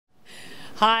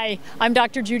Hi, I'm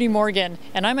Dr. Judy Morgan,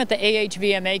 and I'm at the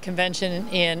AHVMA convention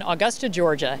in Augusta,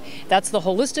 Georgia. That's the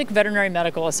Holistic Veterinary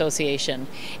Medical Association.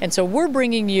 And so we're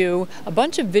bringing you a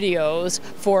bunch of videos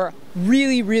for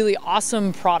really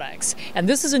awesome products. And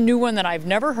this is a new one that I've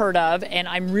never heard of, and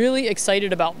I'm really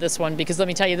excited about this one because let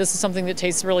me tell you, this is something that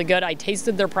tastes really good. I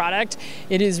tasted their product.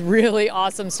 It is really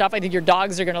awesome stuff. I think your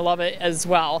dogs are going to love it as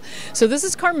well. So this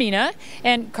is Carmina.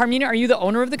 And Carmina, are you the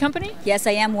owner of the company? Yes,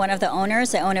 I am one of the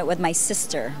owners. I own it with my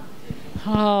sister.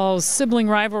 Oh, sibling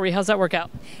rivalry. How's that work out?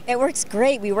 It works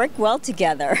great. We work well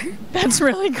together. That's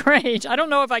really great. I don't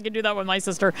know if I could do that with my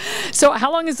sister. So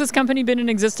how long has this company been in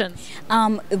existence?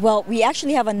 Well, we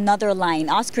actually have another line.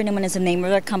 Oscar Newman is the name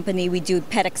of our company. We do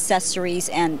pet accessories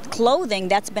and clothing.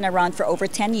 That's been around for over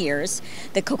 10 years.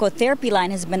 The Coco-therapy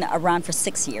line has been around for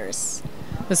 6 years.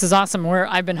 This is awesome.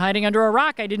 I've been hiding under a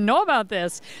rock. I didn't know about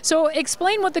this. So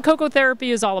explain what the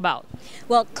Coco-therapy is all about.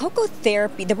 Well,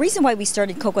 Coco-therapy, the reason why we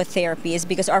started Coco-therapy is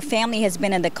because our family has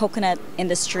been in the coconut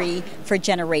industry for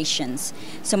generations.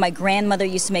 So my grandmother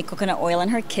used to make coconut oil in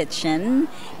her kitchen,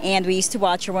 and we used to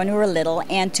watch her when we were little,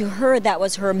 and to her that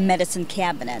was her medicine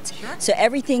cabinet. So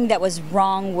everything that was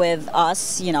wrong with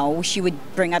us, you know, she would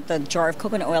bring out the jar of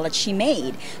coconut oil that she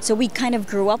made. So we kind of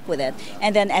grew up with it.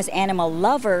 And then as animal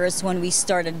lovers, when we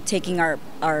started taking our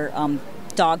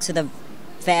dogs to the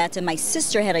vet, and my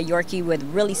sister had a Yorkie with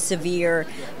really severe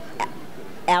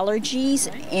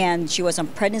allergies, and she was on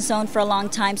prednisone for a long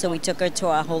time, so we took her to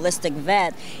a holistic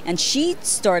vet, and she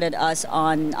started us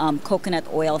on coconut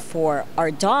oil for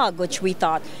our dog, which we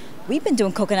thought, we've been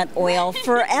doing coconut oil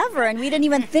forever, and we didn't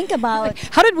even think about...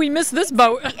 How did we miss this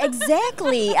boat?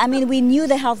 Exactly. I mean, we knew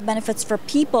the health benefits for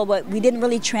people, but we didn't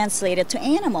really translate it to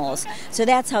animals. So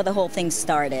that's how the whole thing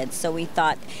started. So we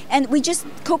thought, and we just,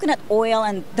 coconut oil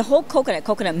and the whole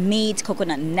coconut meat,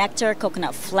 coconut nectar,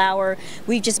 coconut flour,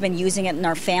 we've just been using it in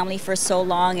our family for so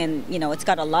long, and, you know, it's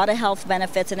got a lot of health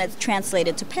benefits, and it's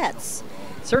translated to pets.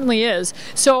 Certainly is.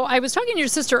 So I was talking to your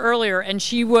sister earlier, and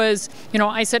she was, you know,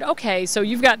 I said, okay, so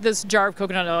you've got this jar of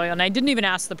coconut oil, and I didn't even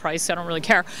ask the price, I don't really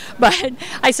care, but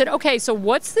I said, okay, so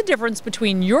what's the difference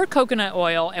between your coconut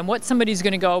oil and what somebody's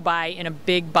going to go buy in a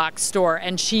big box store?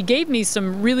 And she gave me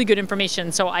some really good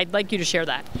information, so I'd like you to share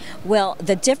that. Well,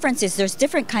 the difference is there's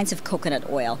different kinds of coconut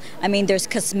oil. I mean, there's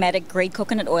cosmetic grade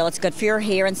coconut oil. It's good for your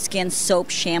hair and skin, soap,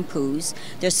 shampoos.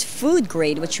 There's food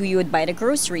grade, which you would buy at a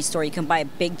grocery store. You can buy a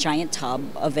big giant tub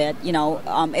of it, you know.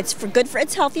 It's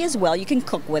it's healthy as well. You can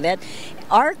cook with it.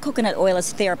 Our coconut oil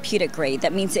is therapeutic grade.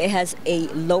 That means it has a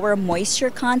lower moisture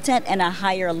content and a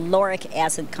higher lauric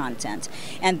acid content.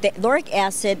 And the lauric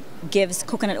acid gives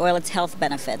coconut oil its health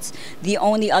benefits. The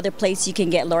only other place you can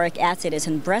get lauric acid is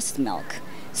in breast milk.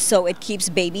 So it keeps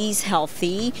babies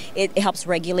healthy. It helps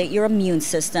regulate your immune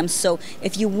system. So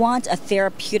if you want a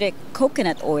therapeutic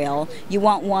coconut oil, you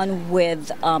want one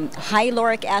with high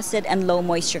lauric acid and low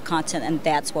moisture content, and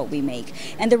that's what we make.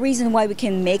 And the reason why we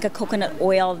can make a coconut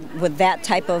oil with that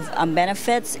type of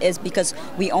benefits is because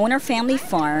we own our family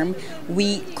farm.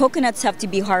 Coconuts have to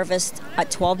be harvested at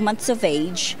 12 months of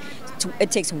age.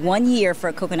 It takes 1 year for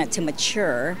a coconut to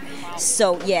mature.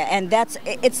 So yeah, and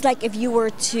it's like if you were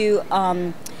to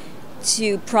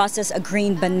process a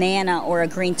green banana or a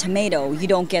green tomato, you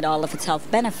don't get all of its health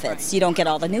benefits. You don't get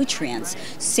all the nutrients.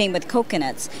 Same with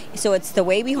coconuts. So it's the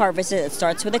way we harvest it. It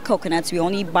starts with the coconuts. We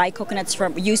only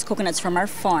use coconuts from our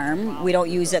farm. We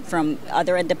don't use it from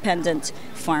other independent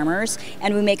farmers.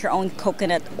 And we make our own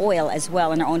coconut oil as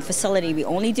well in our own facility. We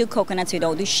only do coconuts. We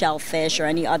don't do shellfish or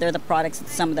any other of the products that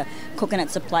some of the coconut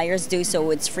suppliers do,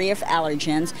 so it's free of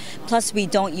allergens. Plus, we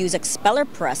don't use expeller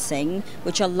pressing,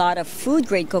 which a lot of food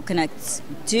grade coconuts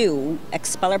do.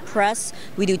 Expeller press,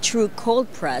 we do true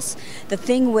cold press. The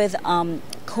thing with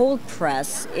cold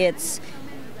press,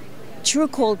 true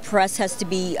cold press has to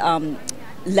be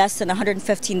less than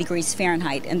 115 degrees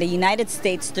Fahrenheit. In the United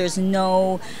States, there's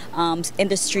no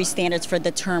industry standards for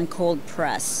the term cold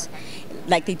press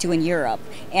like they do in Europe.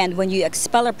 And when you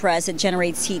expeller press, it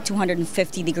generates heat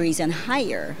 250 degrees and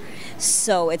higher.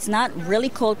 So it's not really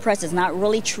cold pressed, it's not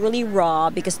really truly raw,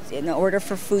 because in order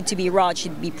for food to be raw, it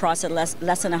should be processed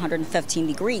less than 115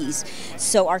 degrees.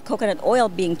 So our coconut oil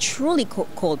being truly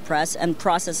cold pressed and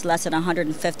processed less than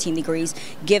 115 degrees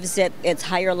gives it its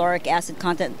higher lauric acid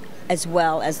content as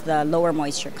well as the lower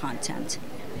moisture content.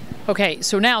 Okay,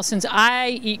 so now since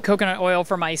I eat coconut oil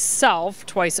for myself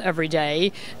twice every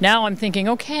day, now I'm thinking,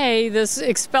 okay, this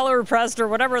expeller pressed or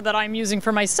whatever that I'm using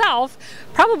for myself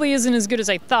probably isn't as good as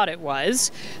I thought it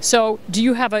was. So do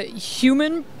you have a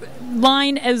human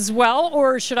line as well,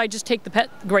 or should I just take the pet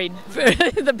grade,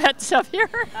 the pet stuff here?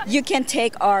 You can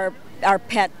take our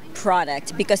pet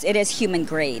product because it is human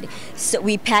grade. So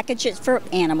we package it for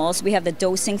animals. We have the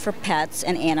dosing for pets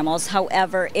and animals.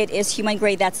 However, it is human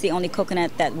grade. That's the only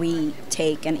coconut that we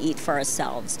take and eat for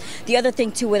ourselves. The other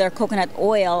thing too with our coconut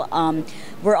oil,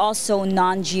 we're also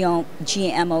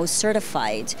non-GMO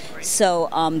certified. So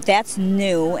that's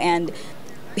new, and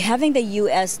having the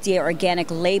USDA organic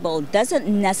label doesn't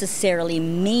necessarily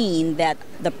mean that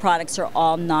the products are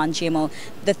all non-GMO.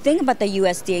 The thing about the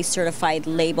USDA certified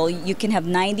label, you can have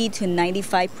 90 to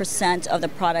 95% of the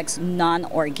products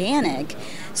non-organic.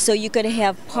 So you could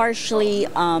have partially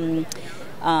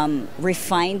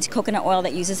refined coconut oil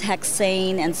that uses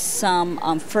hexane and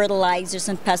some fertilizers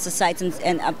and pesticides,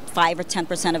 and 5 or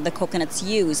 10% of the coconuts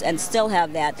use, and still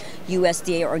have that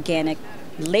USDA organic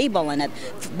label in it.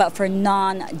 But for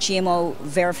non-GMO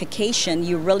verification,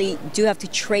 you really do have to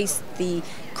trace the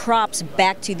crops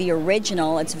back to the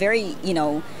original. It's very,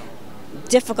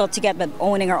 difficult to get, but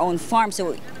owning our own farm,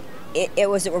 so it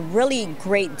was a really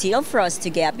great deal for us to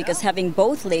get, because having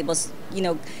both labels,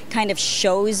 kind of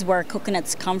shows where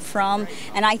coconuts come from.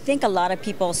 And I think a lot of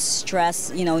people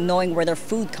stress, knowing where their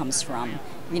food comes from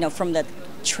the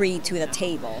tree to the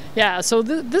table. Yeah, so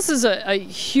this is a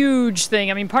huge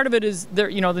thing. I mean, part of it is the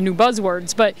new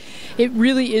buzzwords, but it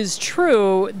really is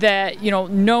true that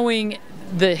knowing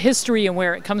the history and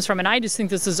where it comes from. And I just think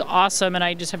this is awesome, and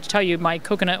I just have to tell you, my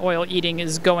coconut oil eating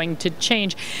is going to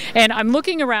change. And I'm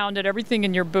looking around at everything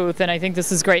in your booth, and I think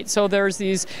this is great. So there's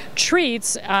these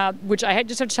treats, which I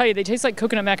just have to tell you, they taste like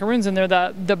coconut macaroons, and they're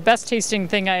the best tasting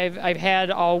thing I've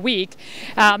had all week.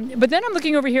 But then I'm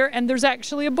looking over here, and there's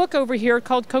actually a book over here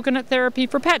called Coco-therapy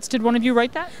for Pets. Did one of you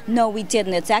write that? No, we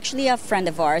didn't. It's actually a friend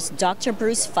of ours, Dr.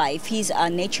 Bruce Fife. He's a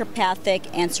naturopathic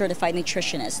and certified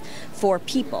nutritionist for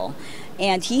people.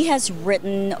 And he has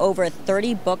written over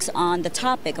 30 books on the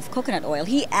topic of coconut oil.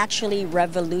 He actually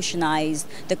revolutionized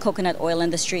the coconut oil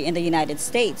industry in the United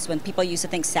States when people used to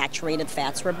think saturated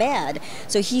fats were bad.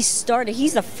 So he's known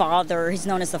as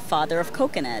the father of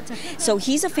coconut. So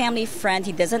he's a family friend.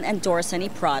 He doesn't endorse any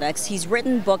products. He's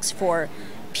written books for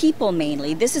people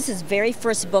mainly. This is his very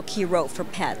first book he wrote for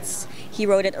pets. He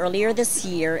wrote it earlier this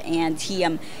year, and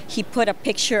he put a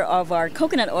picture of our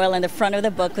coconut oil in the front of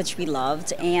the book, which we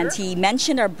loved, and he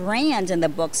mentioned our brand in the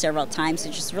book several times,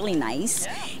 which is really nice.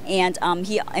 And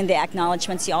in the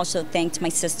acknowledgments, he also thanked my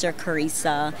sister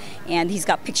Carissa, and he's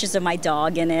got pictures of my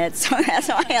dog in it, so that's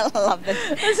why I love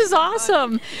it. This is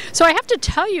awesome. So I have to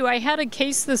tell you, I had a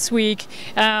case this week.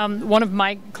 One of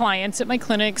my clients at my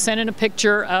clinic sent in a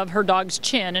picture of her dog's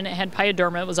chin, and it had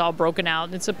pyoderma. It was all broken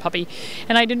out. It's a puppy,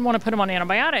 and I didn't want to put him on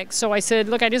antibiotics. So I said,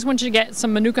 look, I just want you to get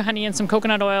some manuka honey and some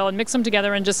coconut oil and mix them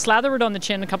together and just slather it on the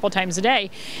chin a couple times a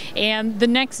day. And the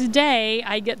next day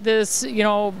I get this,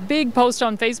 big post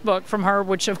on Facebook from her,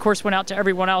 which of course went out to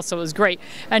everyone else, so it was great.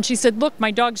 And she said, look,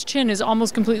 my dog's chin is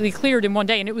almost completely cleared in one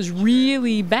day, and it was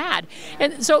really bad.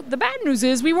 And so the bad news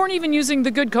is we weren't even using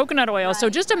the good coconut oil. Right. So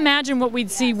just imagine what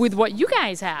we'd see with what you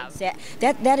guys have.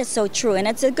 That is so true, and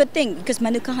it's a good thing, because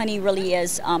manuka honey really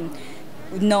is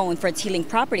known for its healing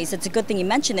properties. It's a good thing you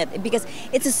mentioned it, because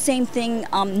it's the same thing.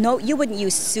 No, you wouldn't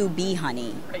use sous bee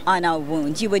honey on a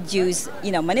wound. You would use,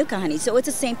 manuka honey. So it's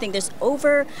the same thing. There's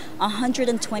over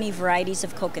 120 varieties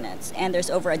of coconuts, and there's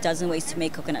over a dozen ways to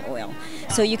make coconut oil.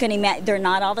 So you can imagine they're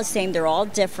not all the same. They're all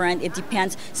different. It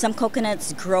depends. Some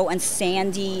coconuts grow in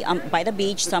sandy by the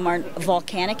beach. Some are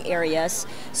volcanic areas.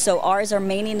 So ours are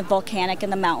mainly in the volcanic in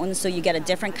the mountains. So you get a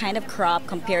different kind of crop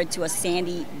compared to a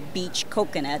sandy beach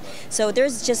coconut. So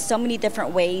there's just so many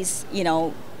different ways,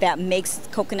 that makes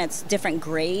coconuts different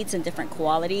grades and different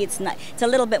quality. It's a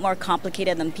little bit more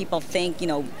complicated than people think,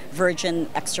 virgin,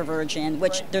 extra virgin,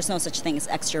 which there's no such thing as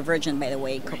extra virgin, by the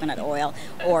way, coconut oil,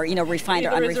 or, refined or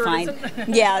unrefined.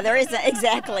 Yeah, there isn't.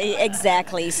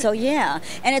 Exactly. So yeah.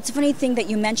 And it's a funny thing that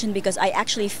you mentioned, because I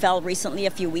actually fell recently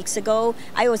a few weeks ago.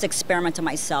 I was experimenting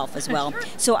myself as well.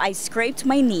 So I scraped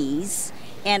my knees,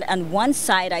 and on one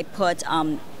side I put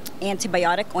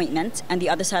antibiotic ointment, and the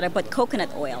other side I put coconut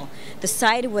oil. The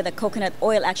side with the coconut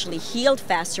oil actually healed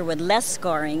faster with less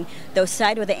scarring. The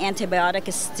side with the antibiotic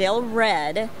is still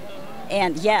red,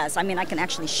 and yes, I can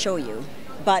actually show you,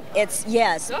 but it's,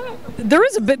 yes.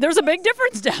 There's a big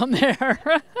difference down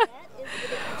there.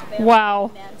 Wow.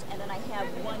 And then I have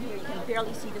one here, you can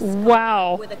barely see the scar.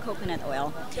 Wow. With the coconut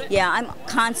oil. Yeah, I'm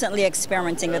constantly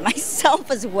experimenting with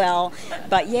myself as well.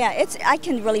 But yeah, I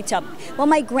can really tell. Well,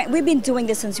 we've been doing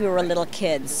this since we were little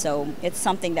kids, so it's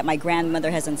something that my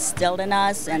grandmother has instilled in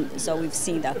us, and so we've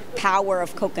seen the power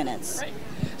of coconuts.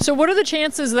 So what are the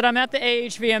chances that I'm at the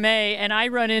AHVMA and I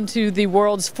run into the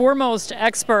world's foremost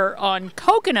expert on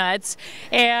coconuts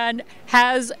and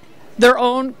has their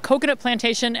own coconut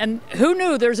plantation, and who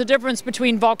knew there's a difference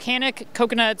between volcanic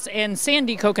coconuts and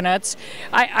sandy coconuts.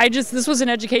 This was an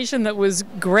education that was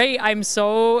great. I'm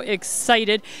so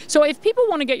excited. So if people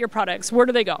want to get your products, where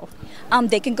do they go?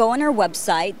 They can go on our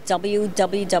website,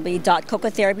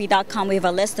 www.coco-therapy.com. We have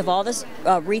a list of all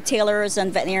the retailers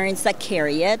and veterinarians that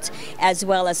carry it, as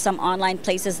well as some online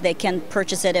places they can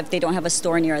purchase it if they don't have a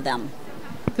store near them.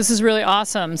 This is really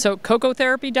awesome. So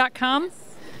Coco-therapy.com.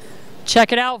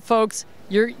 Check it out, folks.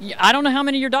 I don't know how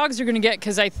many your dogs are going to get,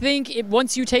 because I think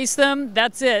once you taste them,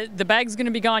 that's it. The bag's going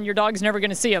to be gone. Your dog's never going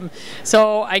to see them.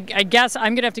 So I guess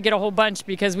I'm going to have to get a whole bunch,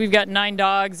 because we've got 9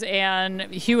 dogs, and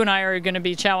Hugh and I are going to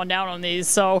be chowing down on these.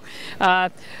 So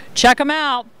check them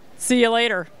out. See you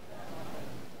later.